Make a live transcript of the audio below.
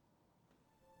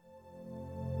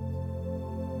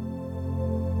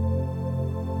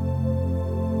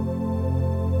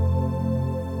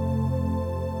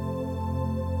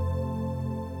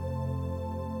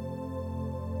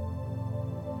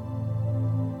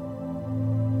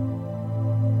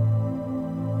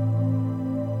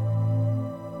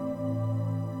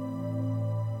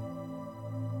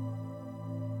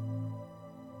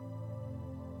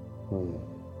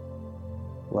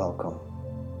welcome.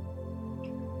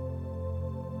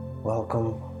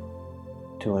 Welcome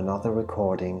to another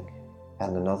recording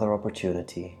and another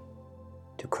opportunity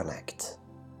to connect.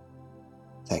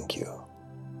 Thank you.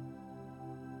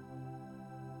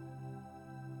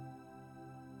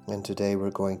 And today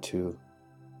we're going to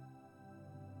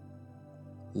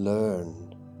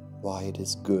learn why it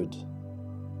is good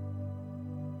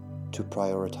to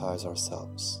prioritize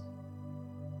ourselves.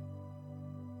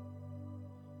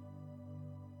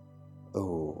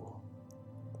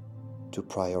 To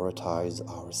prioritize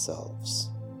ourselves.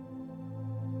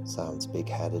 Sounds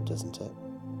big-headed, doesn't it?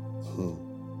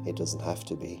 It doesn't have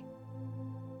to be.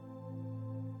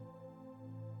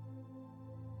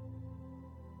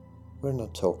 We're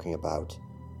not talking about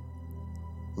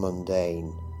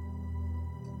mundane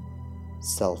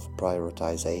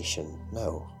self-prioritization,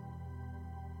 no.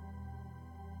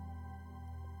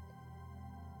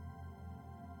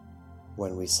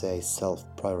 When we say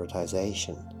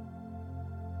self-prioritization,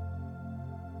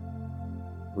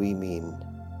 we mean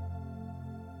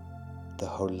the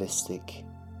holistic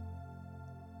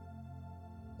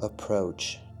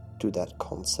approach to that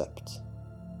concept.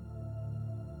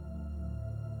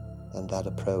 And that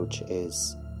approach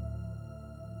is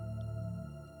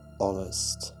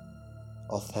honest,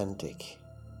 authentic,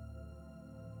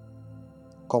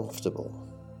 comfortable,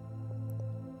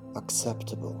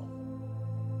 acceptable,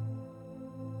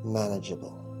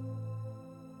 manageable.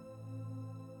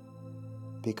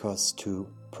 Because to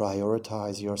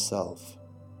prioritize yourself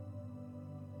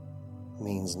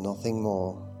means nothing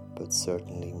more, but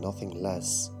certainly nothing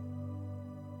less,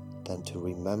 than to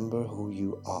remember who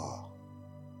you are.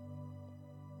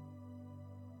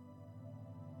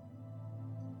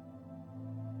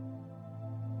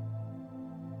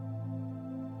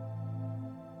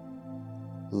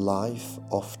 Life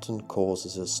often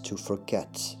causes us to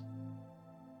forget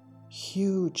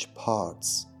huge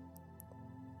parts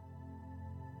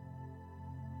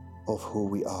of who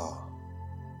we are.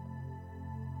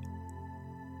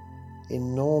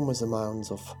 Enormous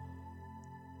amounts of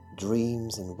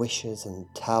dreams and wishes and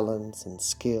talents and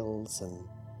skills and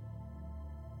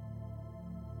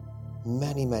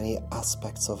many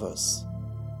aspects of us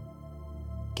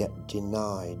get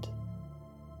denied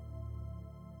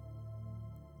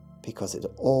because it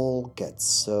all gets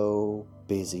so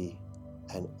busy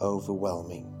and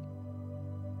overwhelming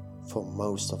for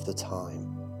most of the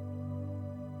time.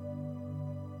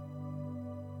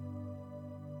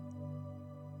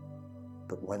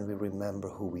 But when we remember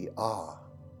who we are,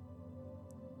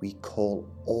 we call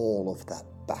all of that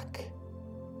back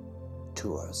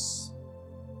to us.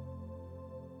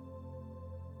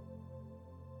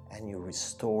 And you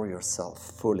restore yourself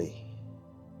fully.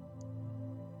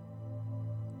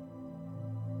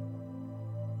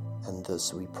 And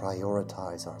thus we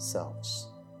prioritize ourselves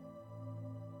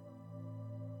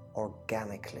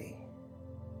organically.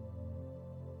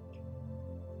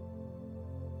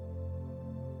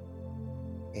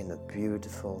 In a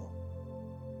beautiful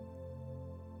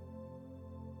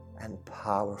and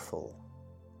powerful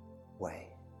way.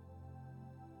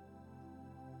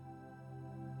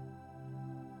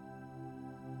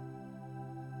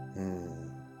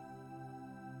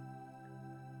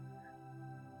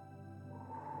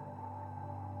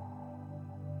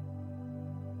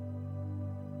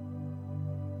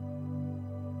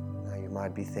 Now you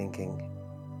might be thinking,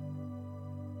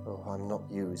 oh, I'm not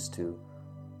used to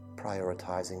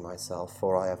prioritizing myself,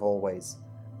 for I have always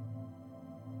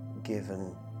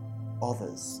given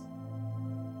others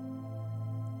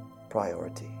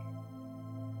priority.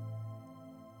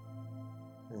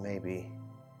 And maybe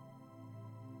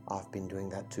I've been doing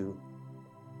that to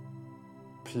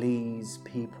please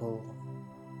people,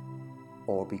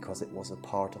 or because it was a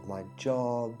part of my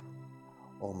job,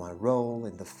 or my role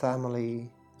in the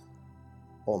family,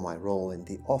 or my role in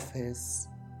the office.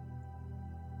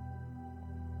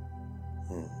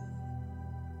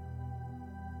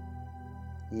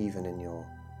 Even in your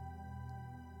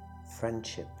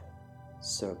friendship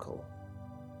circle,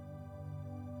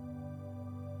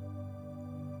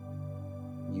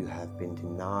 you have been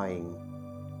denying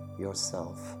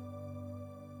yourself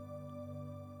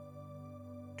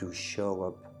to show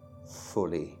up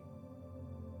fully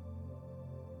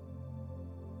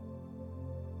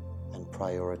and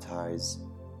prioritize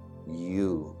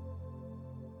you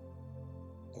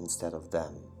instead of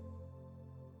them,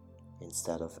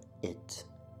 instead of it,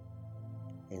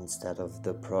 instead of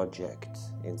the project,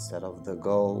 instead of the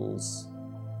goals.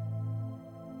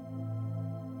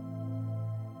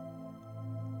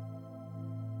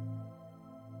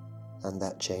 And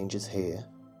that changes here.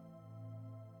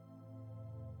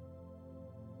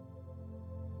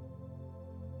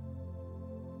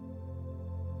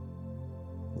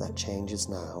 That changes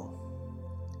now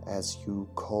as you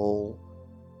call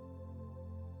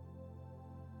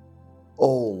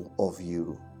all of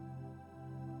you,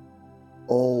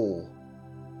 all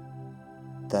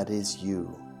that is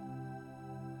you,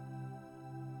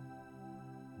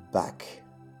 back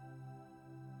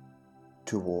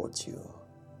towards you,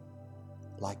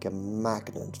 like a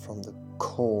magnet from the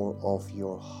core of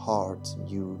your heart.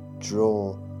 You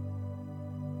draw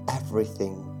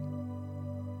everything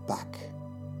back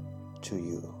to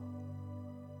you.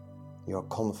 Your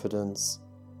confidence,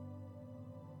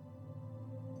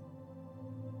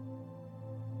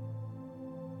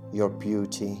 your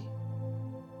beauty,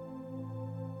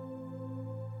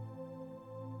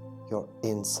 your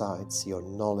insights, your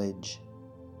knowledge,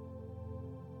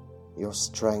 your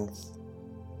strength,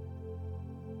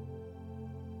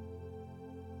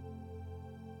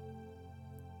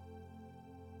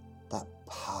 that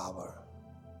power.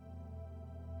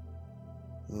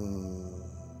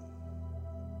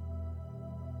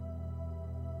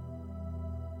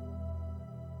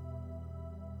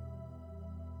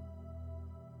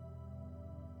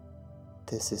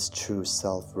 This is true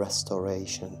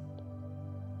self-restoration.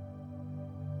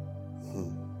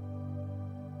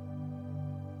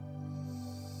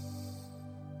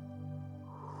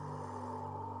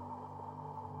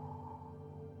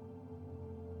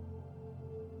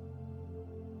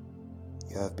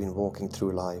 You have been walking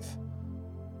through life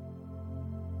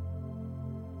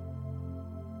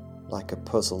like a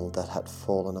puzzle that had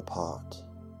fallen apart,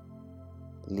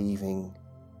 leaving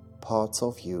parts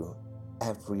of you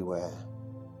everywhere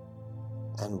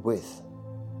and with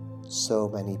so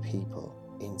many people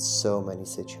in so many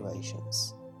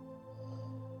situations.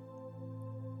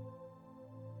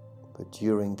 But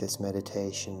during this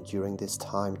meditation, during this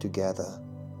time together,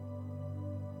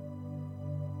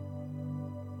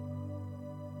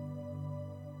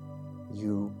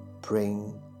 you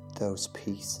bring those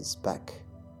pieces back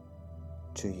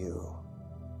to you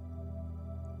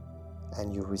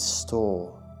and you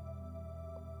restore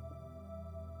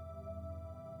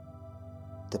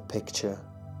the picture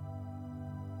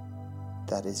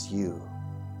that is you.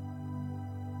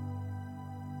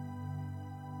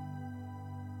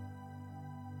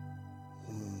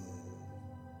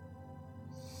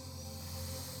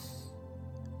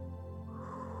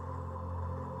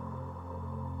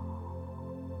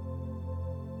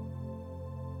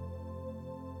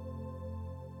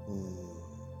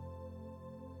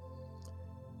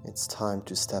 It's time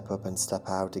to step up and step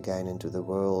out again into the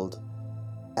world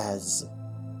as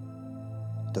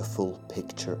the full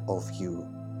picture of you,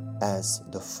 as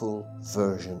the full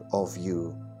version of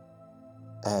you,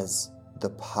 as the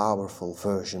powerful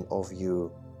version of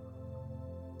you.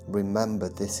 Remember,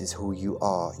 this is who you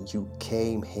are. You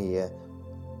came here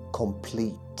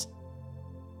complete,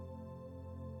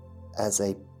 as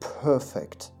a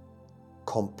perfect,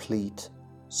 complete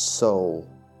soul.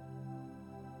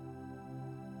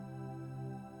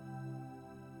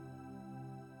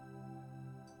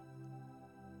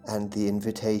 And the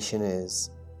invitation is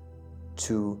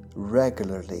to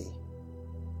regularly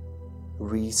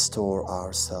restore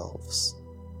ourselves.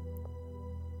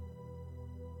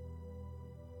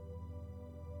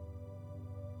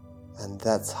 And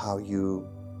that's how you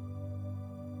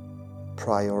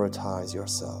prioritize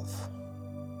yourself.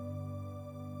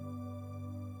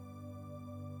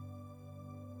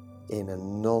 In a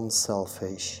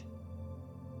non-selfish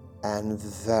and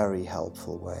very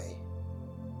helpful way.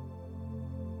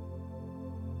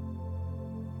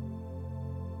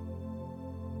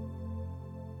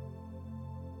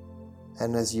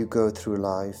 And as you go through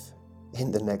life,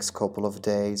 in the next couple of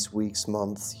days, weeks,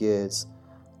 months, years,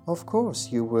 of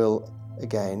course you will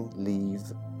again leave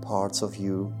parts of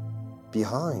you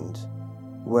behind,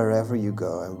 wherever you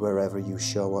go and wherever you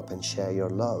show up and share your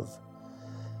love.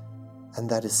 And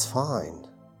that is fine.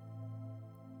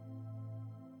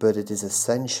 But it is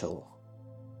essential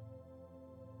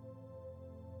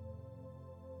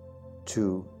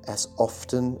to, as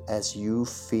often as you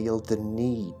feel the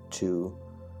need to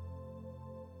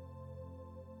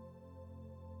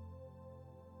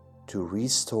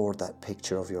restore that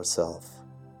picture of yourself,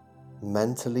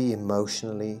 mentally,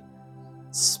 emotionally,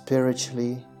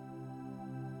 spiritually,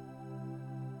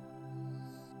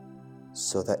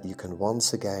 so that you can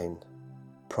once again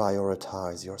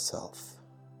prioritize yourself.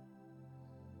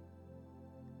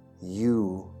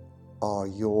 You are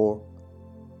your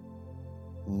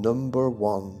number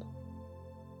one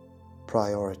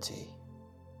priority.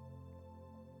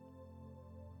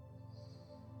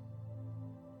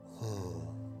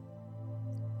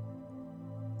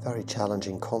 Very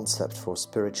challenging concept for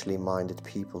spiritually minded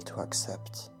people to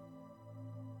accept.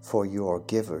 for you are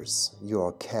givers, you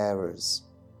are carers.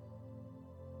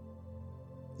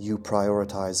 You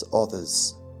prioritize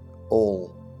others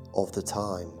all of the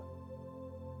time.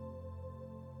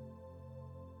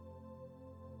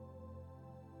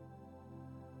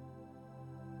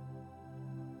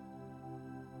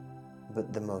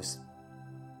 But the most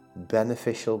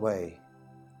beneficial way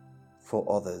for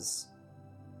others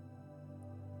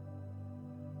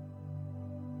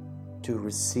to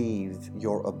receive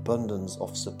your abundance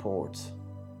of support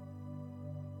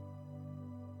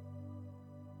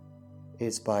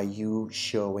is by you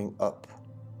showing up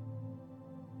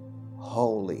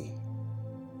wholly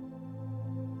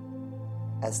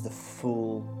as the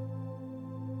full,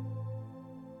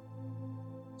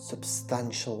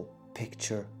 substantial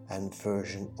picture and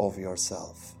version of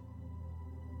yourself.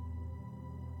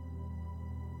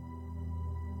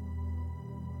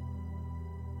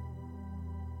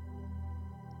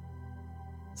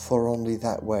 For only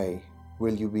that way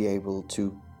will you be able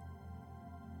to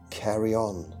carry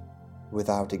on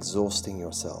without exhausting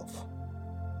yourself.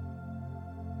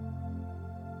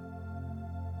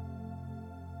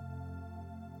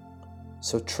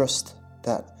 So trust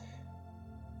that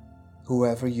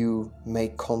whoever you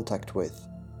make contact with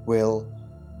will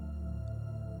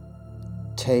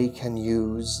take and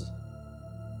use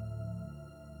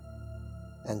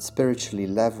and spiritually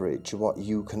leverage what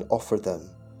you can offer them.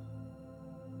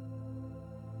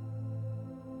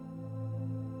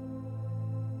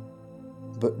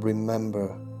 But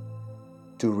remember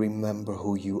to remember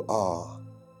who you are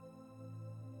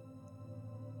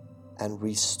and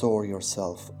restore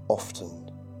yourself often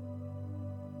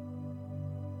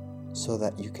so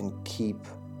that you can keep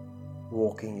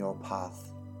walking your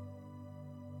path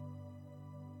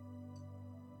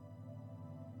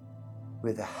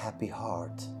with a happy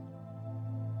heart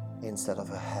instead of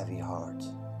a heavy heart.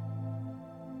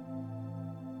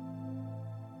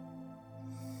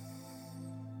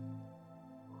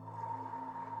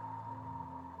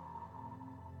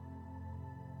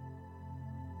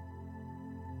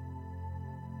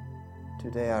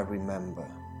 Today I remember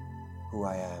who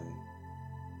I am.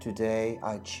 Today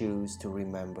I choose to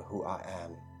remember who I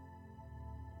am.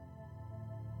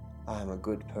 I am a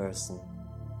good person.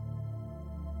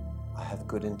 I have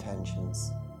good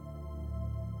intentions.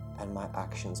 And my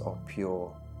actions are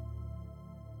pure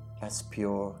as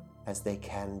they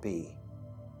can be,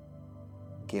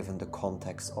 given the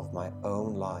context of my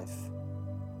own life,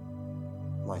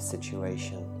 my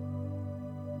situation,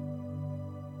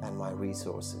 and my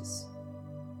resources.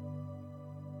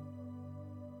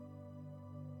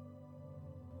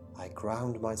 I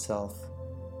ground myself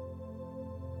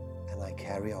and I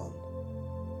carry on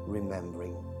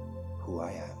remembering who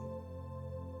I am.